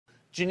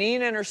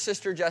Janine and her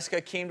sister Jessica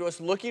came to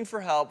us looking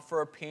for help for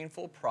a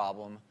painful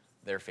problem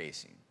they're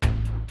facing.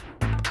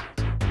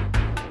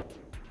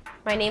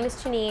 My name is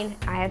Janine,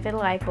 I have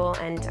vitiligo,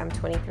 and I'm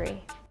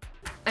 23.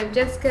 I'm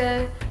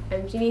Jessica,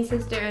 I'm Janine's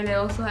sister, and I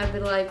also have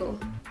vitiligo.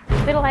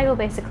 Vitiligo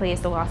basically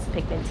is the loss of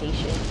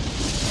pigmentation.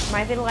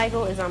 My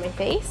vitiligo is on my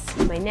face,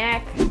 my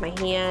neck, my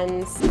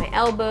hands, my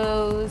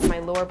elbows, my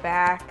lower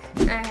back.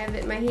 I have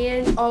it in my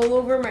hands, all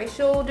over my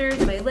shoulders,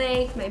 my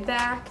legs, my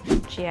back.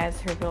 She has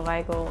her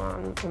vitiligo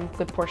on a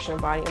good portion of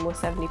her body,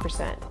 almost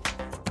 70%.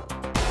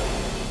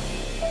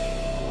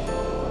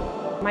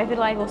 My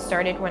vitiligo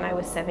started when I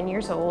was 7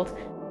 years old.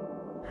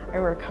 I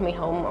remember coming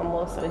home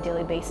almost on a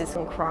daily basis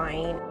and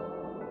crying.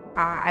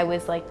 I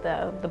was like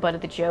the butt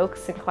of the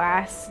jokes in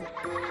class,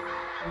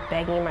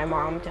 begging my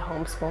mom to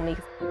homeschool me.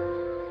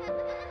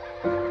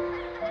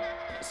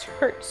 It just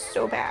hurt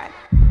so bad.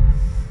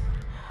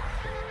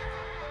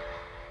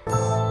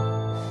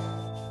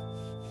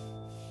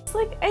 It's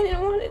like I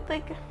didn't want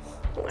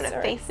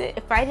to face it.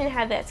 If I didn't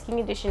have that skin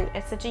condition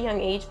at such a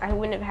young age, I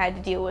wouldn't have had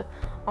to deal with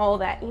all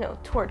that,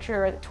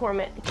 torture or the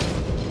torment.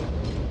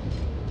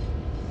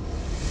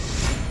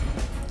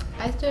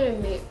 I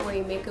started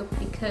wearing makeup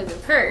because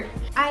of her.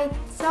 I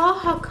saw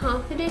how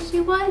confident she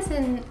was,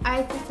 and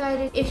I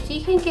decided if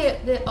she can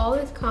get all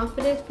this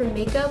confidence from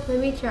makeup, let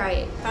me try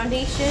it.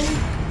 Foundation,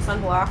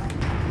 sunblock,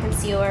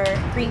 concealer,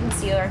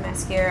 pre-concealer,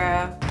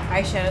 mascara,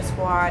 eyeshadow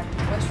squad,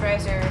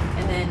 moisturizer,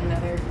 and then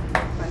another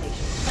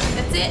foundation.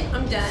 That's it,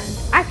 I'm done.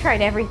 I've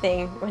tried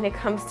everything when it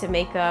comes to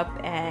makeup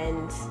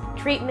and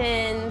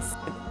treatments,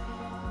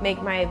 make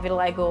my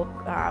vitiligo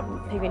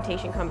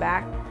pigmentation come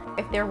back.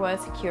 If there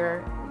was a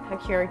cure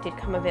did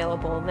come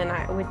available, then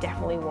I would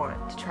definitely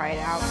want to try it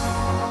out.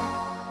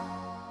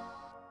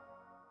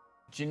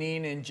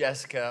 Janine and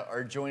Jessica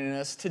are joining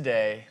us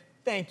today.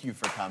 Thank you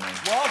for coming.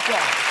 Welcome.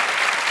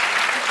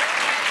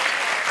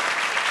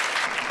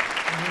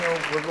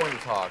 We're going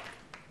to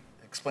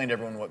explain to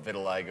everyone what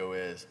vitiligo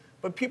is,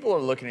 but people are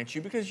looking at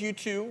you because you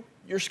too,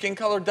 your skin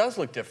color does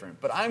look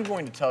different. But I'm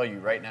going to tell you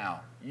right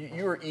now,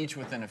 you are each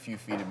within a few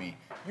feet of me.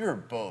 You're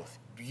both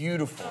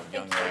beautiful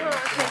young ladies.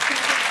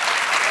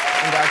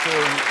 And Dr.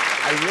 Orton,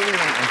 I really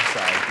want to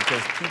emphasize,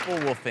 because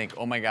people will think,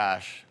 oh my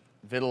gosh,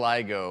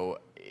 vitiligo,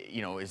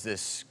 is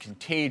this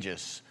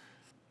contagious?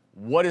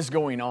 What is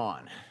going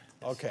on?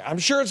 Okay, I'm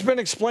sure it's been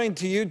explained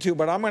to you two,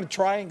 but I'm going to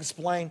try and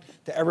explain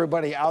to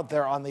everybody out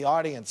there on the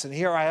audience. And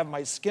here I have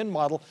my skin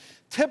model.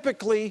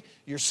 Typically,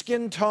 your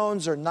skin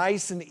tones are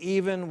nice and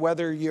even.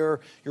 Whether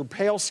you're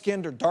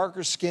pale-skinned or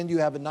darker-skinned, you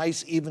have a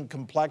nice, even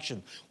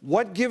complexion.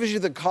 What gives you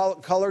the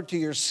color to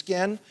your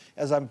skin?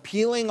 As I'm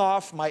peeling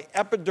off my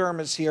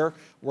epidermis here,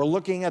 we're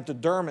looking at the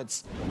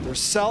dermis. There's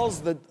cells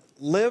that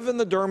live in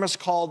the dermis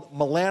called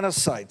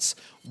melanocytes.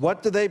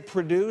 What do they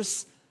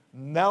produce?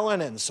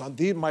 Melanin. So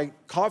my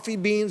coffee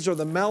beans are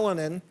the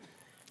melanin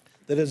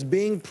that is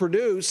being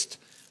produced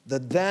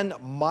that then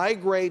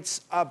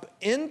migrates up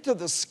into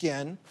the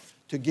skin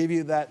to give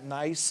you that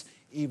nice,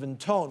 even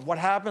tone. What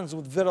happens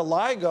with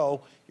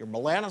vitiligo, your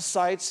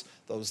melanocytes,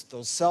 those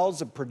cells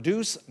that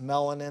produce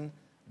melanin,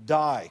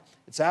 die.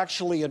 It's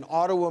actually an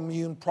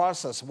autoimmune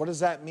process. What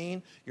does that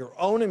mean? Your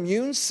own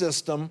immune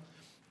system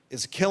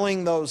is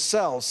killing those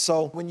cells.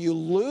 So when you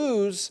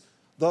lose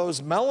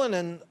those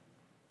melanin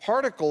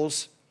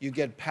particles, you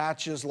get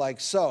patches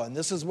like so. And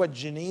this is what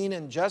Janine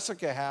and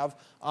Jessica have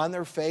on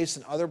their face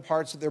and other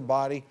parts of their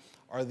body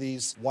are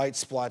these white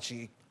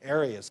splotchy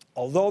areas.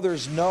 Although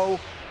there's no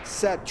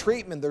set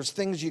treatment, there's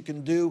things you can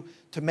do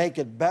to make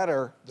it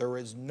better. There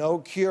is no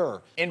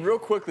cure. And real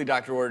quickly,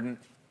 Dr. Orton,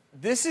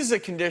 this is a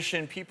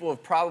condition people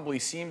have probably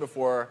seen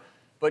before,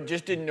 but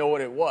just didn't know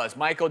what it was.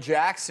 Michael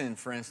Jackson,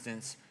 for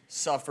instance,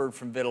 suffered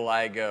from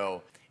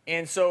vitiligo.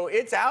 And so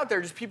it's out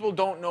there, just people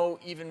don't know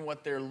even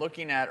what they're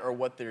looking at or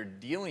what they're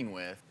dealing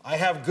with. I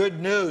have good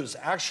news.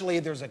 Actually,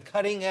 there's a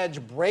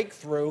cutting-edge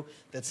breakthrough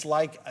that's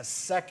like a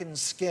second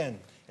skin.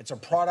 It's a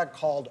product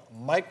called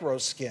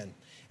microskin.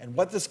 And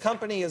what this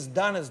company has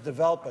done is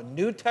develop a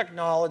new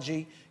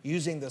technology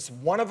using this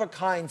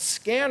one-of-a-kind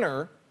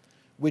scanner,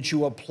 which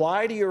you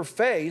apply to your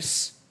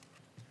face,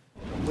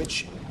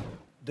 which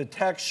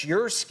detects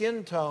your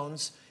skin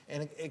tones,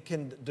 and it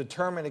can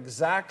determine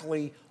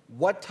exactly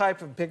what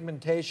type of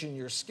pigmentation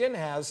your skin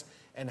has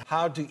and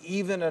how to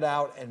even it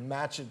out and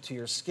match it to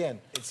your skin.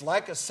 It's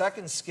like a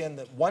second skin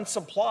that once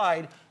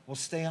applied will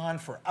stay on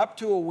for up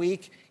to a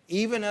week,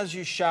 even as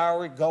you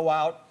shower, go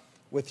out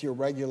with your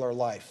regular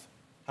life.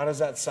 How does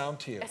that sound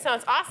to you? That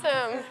sounds awesome.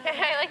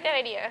 I like that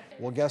idea.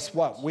 Well, guess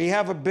what? We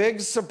have a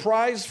big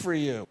surprise for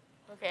you.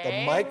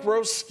 Okay. The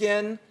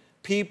microskin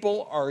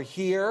people are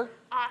here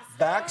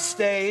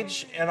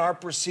backstage in our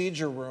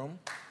procedure room.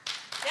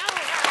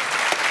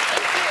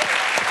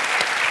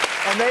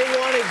 And they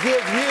want to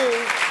give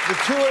you, the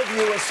two of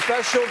you, a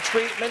special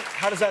treatment.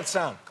 How does that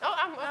sound? Oh,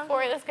 I'm up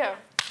for it. Let's go.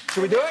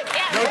 Should we do it?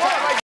 Yeah. No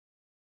time like